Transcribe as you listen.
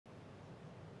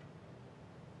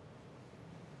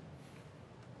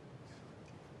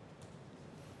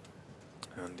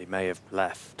And he may have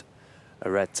left a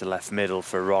red to left middle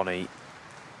for Ronnie.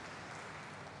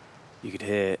 You could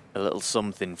hear a little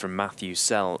something from Matthew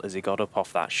Selt as he got up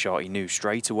off that shot. He knew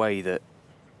straight away that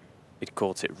he'd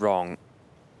caught it wrong.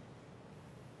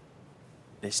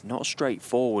 It's not a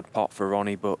straightforward pot for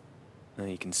Ronnie, but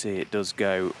you can see it does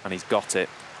go, and he's got it.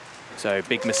 So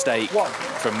big mistake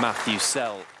from Matthew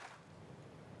Selt.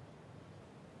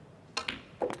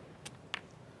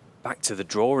 Back to the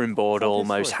drawing board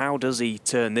almost. How does he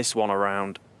turn this one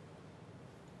around?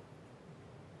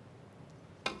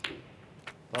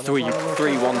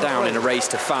 3-1 down in a race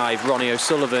to 5. Ronnie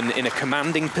O'Sullivan in a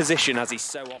commanding position as he's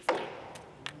so often.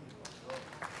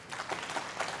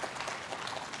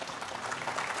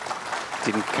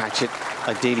 Didn't catch it,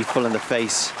 ideally full in the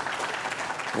face.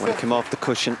 When it came off the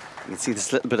cushion, you can see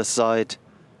this little bit of side,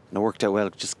 and it worked out well,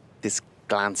 just this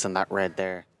glance on that red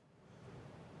there.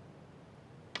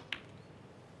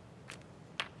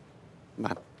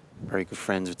 Matt, very good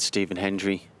friends with Stephen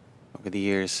Hendry over the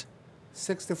years.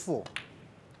 64.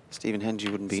 Stephen Hendry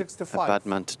wouldn't be 65. a bad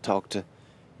man to talk to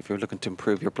if you're looking to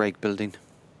improve your break building.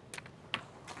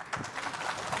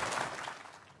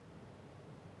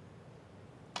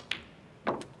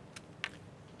 The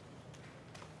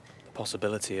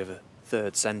possibility of a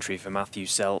third century for Matthew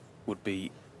Selt would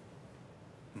be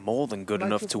more than good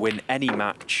enough to win any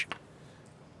match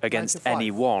against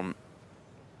anyone.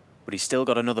 But he's still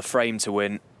got another frame to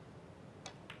win.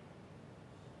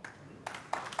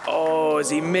 Oh,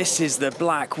 as he misses the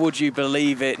black, would you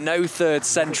believe it? No third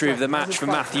century of the match for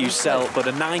Matthew Selt, but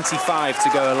a 95 to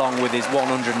go along with his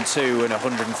 102 and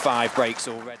 105 breaks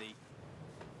already.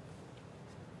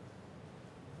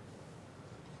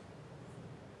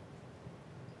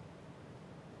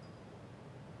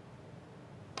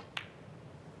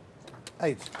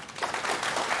 Eight.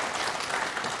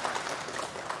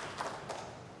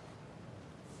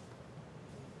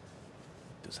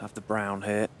 Does have the brown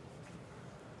here.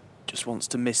 Just wants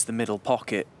to miss the middle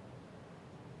pocket.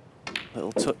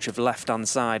 Little touch of left-hand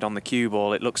side on the cue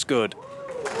ball. It looks good.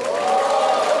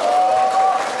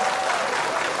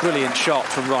 Brilliant shot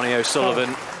from Ronnie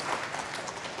O'Sullivan.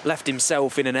 Left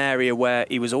himself in an area where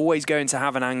he was always going to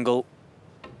have an angle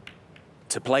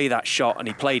to play that shot, and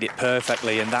he played it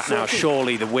perfectly, and that now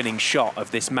surely the winning shot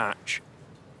of this match.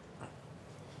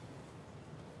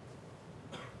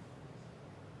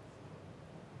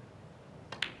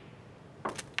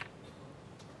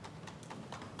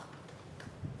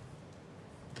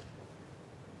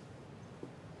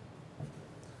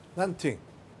 It'd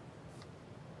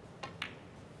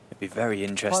be very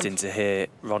interesting to hear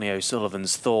Ronnie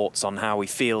O'Sullivan's thoughts on how he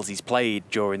feels he's played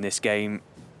during this game.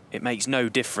 It makes no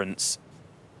difference,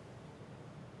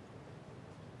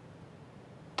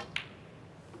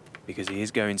 because he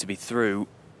is going to be through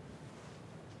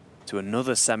to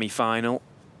another semi-final.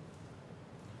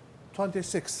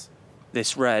 26.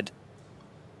 This red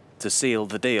to seal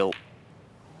the deal.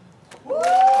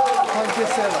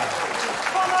 27.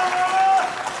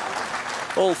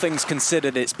 All things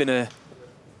considered, it's been a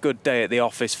good day at the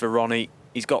office for Ronnie.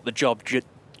 He's got the job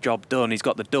done. He's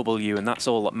got the W, and that's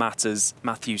all that matters.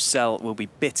 Matthew Selt will be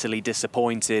bitterly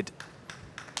disappointed.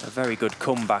 A very good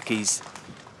comeback. He's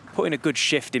put in a good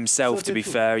shift himself, to be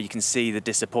fair. You can see the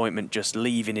disappointment just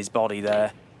leaving his body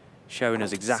there, showing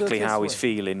us exactly how he's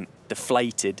feeling,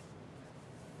 deflated.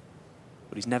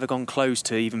 But he's never gone close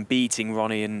to even beating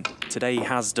Ronnie, and today he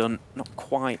has done. Not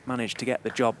quite managed to get the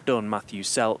job done, Matthew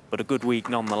Selt, but a good week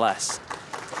nonetheless.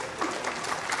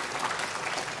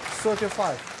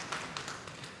 35.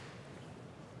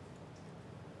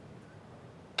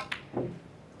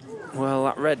 Well,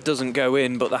 that red doesn't go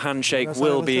in, but the handshake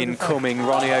will be incoming.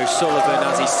 Ronnie O'Sullivan,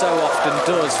 as he so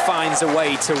often does, finds a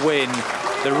way to win.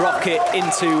 The rocket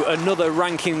into another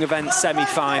ranking event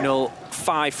semi-final.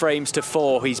 5 frames to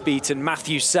 4. He's beaten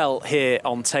Matthew Selt here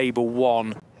on table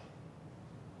 1.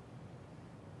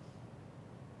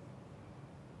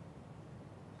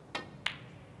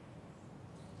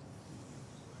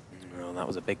 Well, that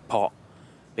was a big pot.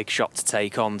 Big shot to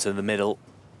take on to the middle.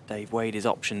 Dave weighed his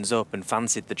options up and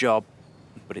fancied the job,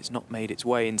 but it's not made its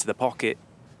way into the pocket.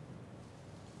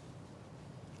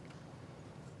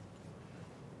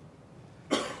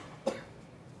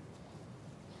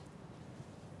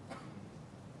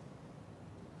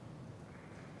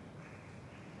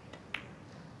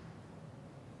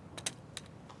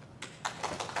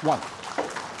 One.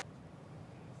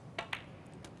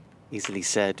 Easily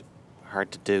said,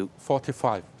 hard to do.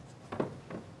 45.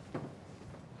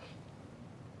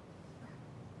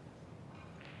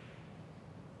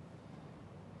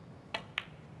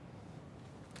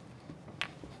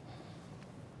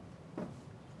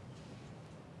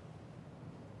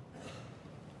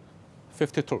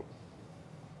 52.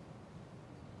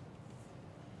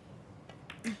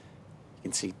 You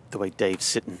can see the way Dave's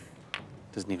sitting.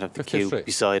 Doesn't even have the 53. cue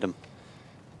beside him.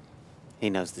 He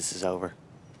knows this is over.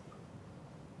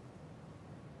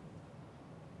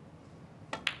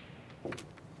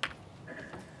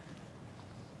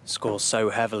 Scores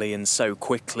so heavily and so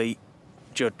quickly.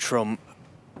 Judd Trump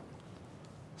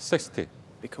 60.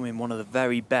 becoming one of the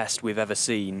very best we've ever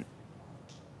seen.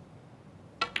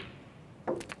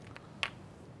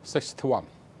 61.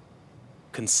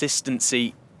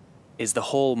 Consistency is the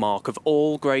hallmark of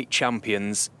all great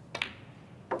champions.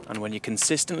 And when you're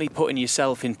consistently putting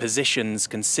yourself in positions,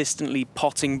 consistently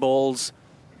potting balls,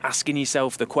 asking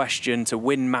yourself the question to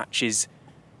win matches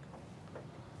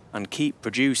and keep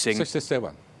producing,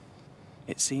 67.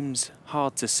 it seems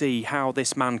hard to see how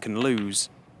this man can lose.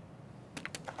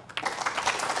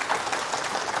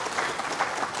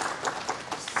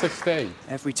 68.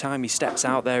 Every time he steps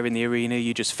out there in the arena,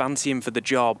 you just fancy him for the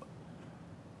job.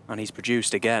 And he's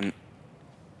produced again.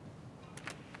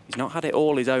 He's not had it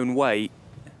all his own way.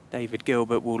 David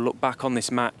Gilbert will look back on this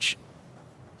match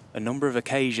a number of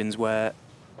occasions where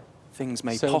things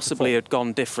may 74. possibly have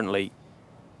gone differently,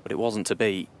 but it wasn't to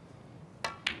be.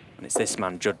 And it's this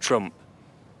man, Judd Trump,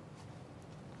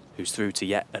 who's through to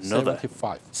yet another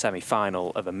 75. semi-final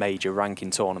of a major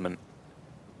ranking tournament.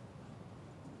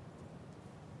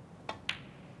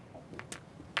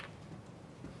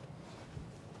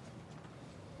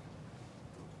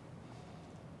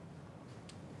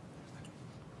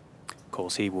 Of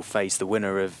course, he will face the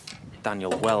winner of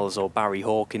Daniel Wells or Barry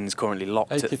Hawkins, currently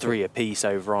locked 82. at 3 apiece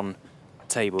over on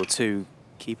table 2.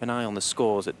 Keep an eye on the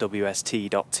scores at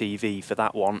WST.tv for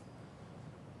that one.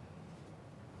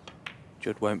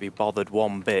 Judd won't be bothered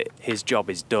one bit. His job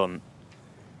is done.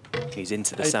 He's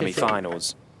into the 83.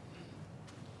 semi-finals.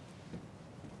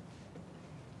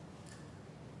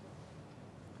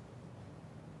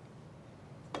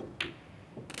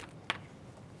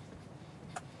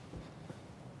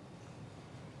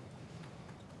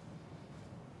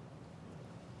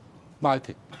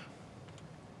 Mighty.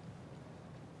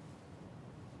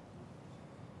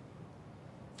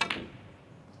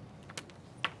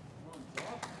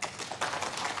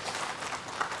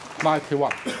 Mighty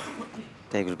one.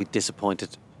 David will be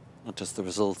disappointed, not just the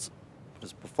results, but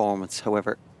his performance.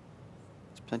 However,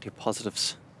 there's plenty of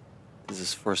positives. This is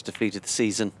his first defeat of the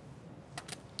season.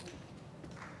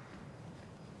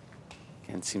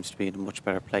 Again, seems to be in a much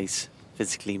better place,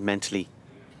 physically, mentally,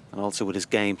 and also with his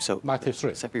game. So Mighty three.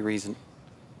 there's every reason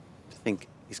to think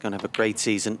he's going to have a great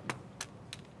season.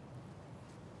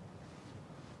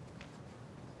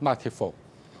 Mighty four.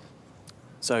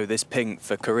 So this pink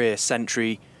for career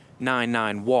century,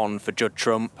 991 for Judd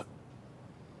Trump.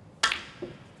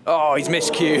 Oh, he's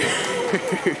missed cue.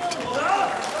 That's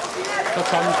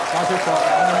on mighty four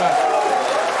on the mat.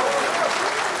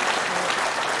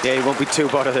 Yeah, he won't be too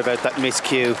bothered about that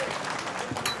miscue.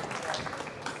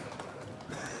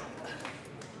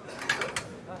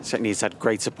 Certainly he's had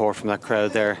great support from that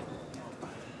crowd there.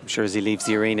 I'm sure as he leaves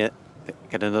the arena,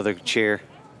 get another cheer.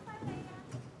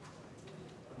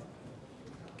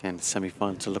 Again, the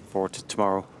semi-final to look forward to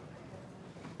tomorrow.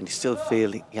 And you still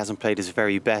feel he hasn't played his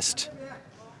very best.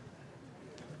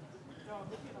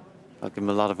 I'll give him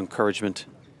a lot of encouragement.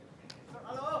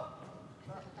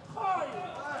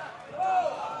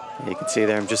 Yeah, you can see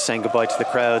there, I'm just saying goodbye to the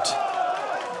crowd.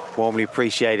 Warmly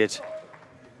appreciate it.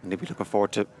 And he'll be looking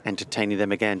forward to entertaining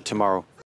them again tomorrow.